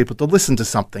encourage people to listen to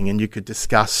something and you could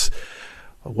discuss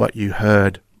what you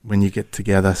heard when you get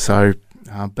together. So,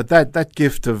 but that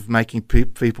gift of making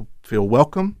people feel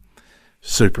welcome,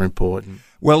 super important.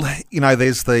 Well,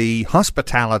 there's the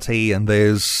hospitality and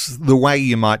there's the way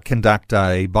you might conduct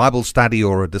a Bible study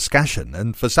or a discussion.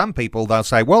 And for some people, they'll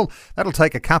say, well, that'll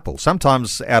take a couple.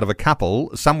 Sometimes out of a couple,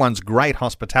 someone's great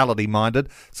hospitality-minded,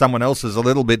 someone else is a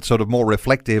little bit sort of more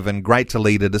reflective and great to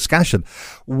lead a discussion.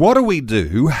 What do we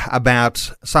do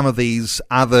about some of these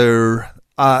other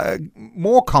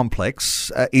more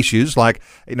complex issues, like,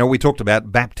 we talked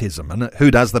about baptism and who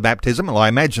does the baptism? Well, I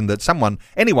imagine that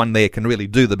anyone there can really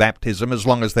do the baptism as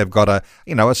long as they've got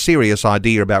a serious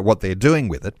idea about what they're doing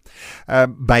with it.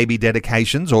 Baby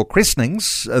dedications or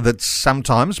christenings that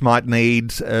sometimes might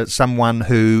need someone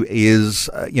who is,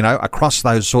 across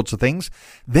those sorts of things.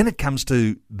 Then it comes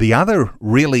to the other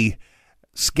really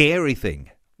scary thing.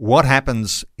 What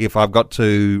happens if I've got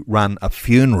to run a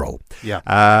funeral? Yeah.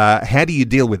 How do you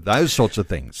deal with those sorts of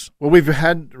things? Well, we've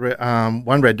had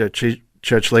one Red Dirt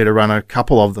church leader run a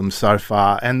couple of them so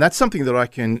far, and that's something that I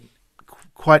can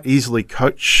quite easily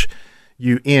coach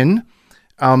you in.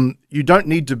 You don't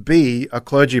need to be a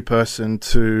clergy person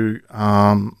to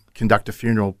conduct a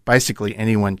funeral. Basically,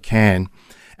 anyone can.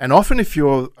 And often if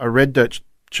you're a Red Dirt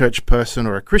church person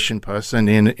or a Christian person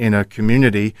in a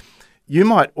community, you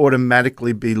might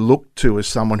automatically be looked to as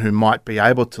someone who might be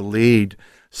able to lead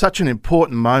such an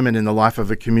important moment in the life of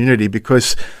a community,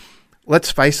 because let's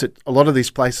face it, a lot of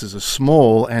these places are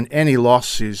small and any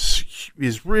loss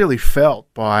is really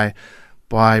felt by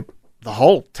the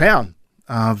whole town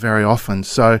very often.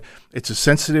 So it's a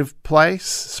sensitive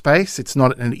space. It's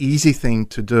not an easy thing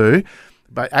to do,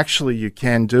 but actually you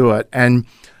can do it. And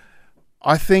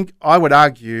I think I would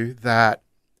argue that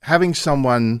having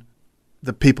someone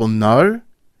that people know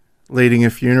leading a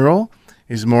funeral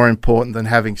is more important than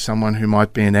having someone who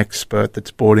might be an expert that's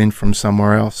brought in from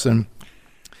somewhere else. And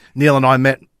Neil and I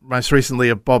met most recently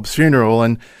at Bob's funeral,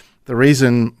 and the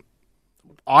reason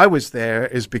I was there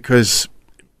is because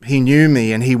he knew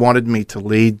me and he wanted me to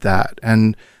lead that.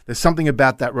 And there's something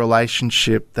about that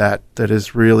relationship that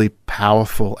is really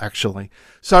powerful, actually.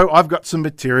 So I've got some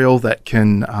material that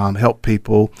can help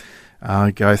people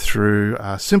go through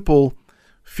a simple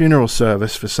funeral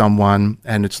service for someone,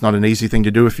 and it's not an easy thing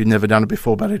to do if you've never done it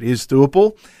before, but it is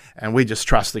doable, and we just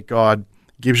trust that God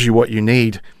gives you what you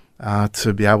need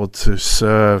to be able to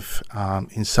serve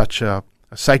in such a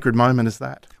sacred moment as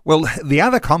that. Well, the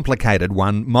other complicated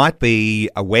one might be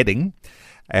a wedding,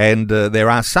 and there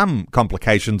are some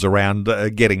complications around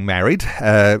getting married.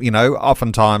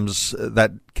 Oftentimes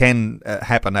that can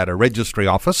happen at a registry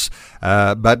office,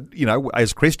 but,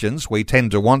 as Christians, we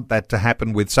tend to want that to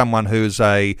happen with someone who's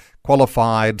a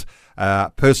qualified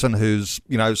person who's,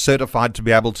 certified to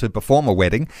be able to perform a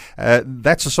wedding.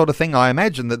 That's the sort of thing I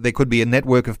imagine that there could be a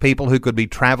network of people who could be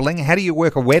travelling. How do you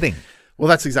work a wedding? Well,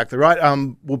 that's exactly right.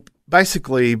 Well,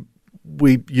 basically,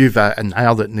 you've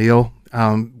nailed it, Neil.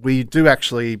 We do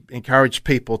actually encourage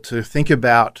people to think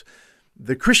about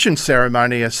the Christian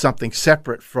ceremony as something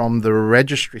separate from the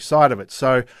registry side of it.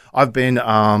 So I've been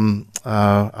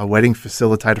a wedding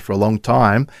facilitator for a long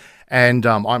time, And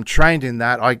I'm trained in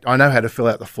that. I know how to fill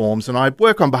out the forms, and I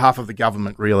work on behalf of the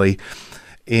government, really,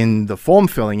 in the form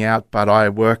filling out, but I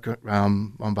work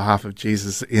on behalf of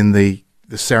Jesus in the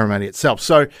ceremony itself.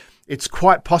 So it's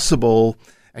quite possible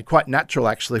and quite natural,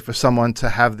 actually, for someone to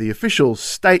have the official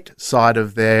state side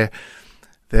of their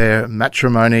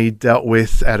matrimony dealt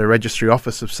with at a registry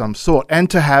office of some sort, and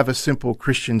to have a simple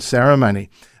Christian ceremony.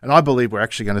 And I believe we're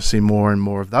actually going to see more and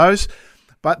more of those.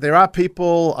 But there are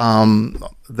people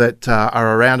that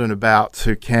are around and about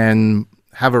who can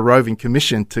have a roving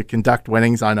commission to conduct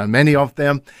weddings. I know many of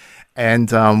them.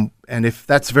 And if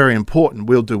that's very important,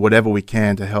 we'll do whatever we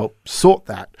can to help sort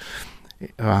that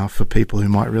for people who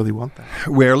might really want that.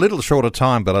 We're a little short of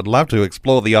time, but I'd love to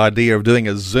explore the idea of doing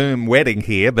a Zoom wedding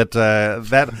here, but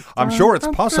that I'm sure it's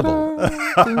possible.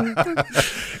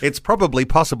 It's probably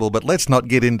possible, but let's not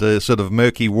get into sort of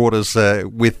murky waters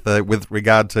with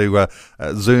regard to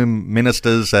Zoom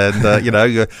ministers and,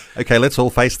 okay, let's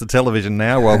all face the television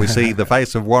now while we see the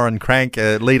face of Warren Crank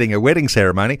leading a wedding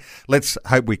ceremony. Let's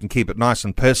hope we can keep it nice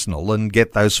and personal and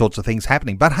get those sorts of things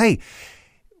happening. But hey,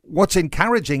 what's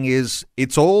encouraging is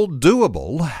it's all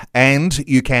doable, and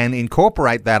you can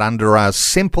incorporate that under a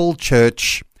simple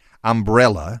church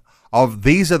umbrella of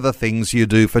these are the things you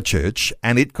do for church,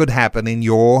 and it could happen in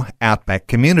your outback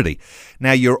community.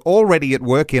 Now, you're already at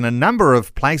work in a number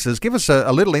of places. Give us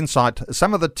a little insight.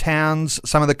 Some of the towns,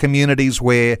 some of the communities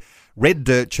where Red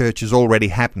Dirt Church is already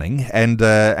happening, and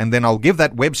then I'll give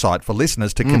that website for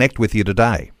listeners to connect with you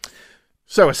today.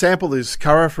 So a sample is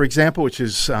Curra, for example, which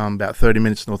is about 30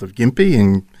 minutes north of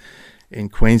Gympie in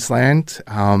Queensland.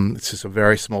 It's just a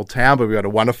very small town, but we've got a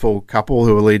wonderful couple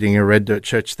who are leading a Red Dirt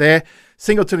Church there.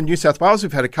 Singleton in New South Wales,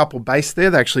 we've had a couple based there.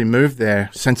 They actually moved there,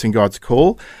 sensing God's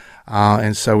call.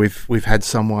 And so we've had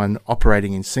someone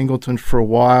operating in Singleton for a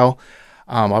while.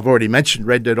 I've already mentioned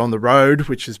Red Dirt on the Road,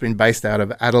 which has been based out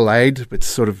of Adelaide, but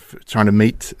sort of trying to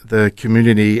meet the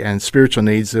community and spiritual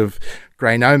needs of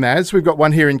grey nomads. We've got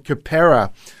one here in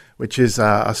Capera, which is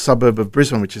a suburb of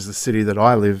Brisbane, which is the city that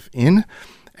I live in.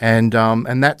 And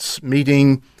that's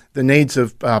meeting the needs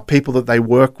of people that they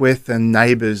work with and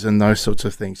neighbours and those sorts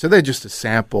of things. So they're just a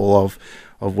sample of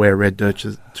where Red Dirt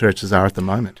churches are at the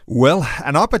moment. Well,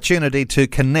 an opportunity to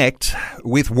connect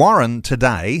with Warren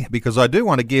today, because I do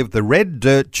want to give the Red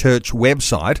Dirt Church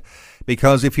website,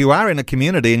 because if you are in a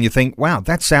community and you think, wow,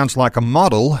 that sounds like a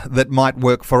model that might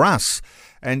work for us,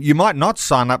 and you might not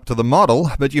sign up to the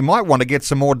model, but you might want to get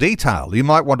some more detail. You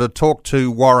might want to talk to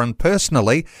Warren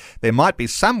personally. There might be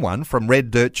someone from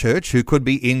Red Dirt Church who could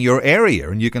be in your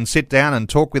area, and you can sit down and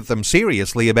talk with them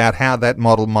seriously about how that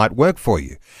model might work for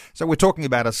you. So we're talking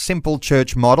about a simple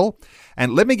church model.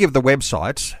 And let me give the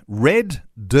website,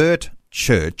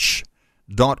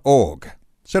 reddirtchurch.org.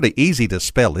 Sort of easy to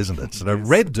spell, isn't it? So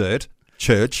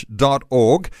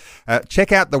reddirtchurch.org.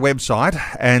 Check out the website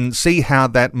and see how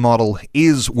that model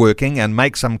is working and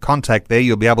make some contact there.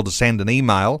 You'll be able to send an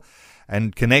email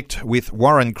and connect with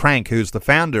Warren Crank, who's the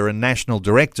founder and national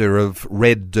director of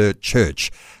Red Dirt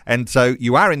Church. And so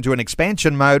you are into an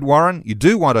expansion mode, Warren. You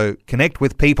do want to connect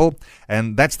with people,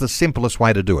 and that's the simplest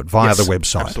way to do it, via the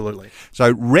website. Absolutely.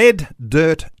 So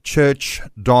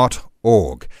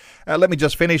reddirtchurch.org. Let me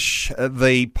just finish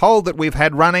the poll that we've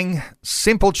had running.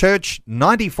 Simple Church,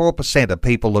 94% of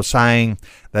people are saying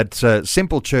that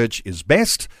Simple Church is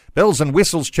best. Bells and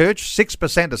Whistles Church,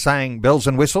 6% are saying bells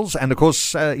and whistles. And, of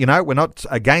course, we're not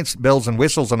against bells and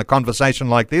whistles in a conversation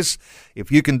like this.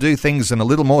 If you can do things in a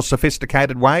little more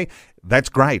sophisticated way, that's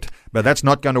great. But that's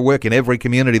not going to work in every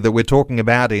community that we're talking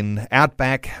about in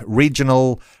outback,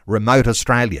 regional, remote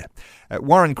Australia.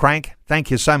 Warren Crank,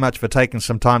 thank you so much for taking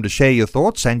some time to share your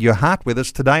thoughts and your heart with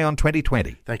us today on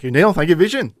 2020. Thank you, Neil. Thank you,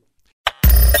 Vision.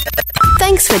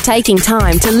 Thanks for taking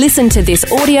time to listen to this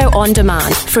audio on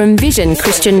demand from Vision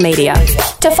Christian Media.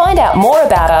 To find out more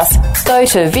about us, go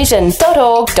to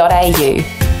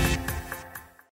vision.org.au.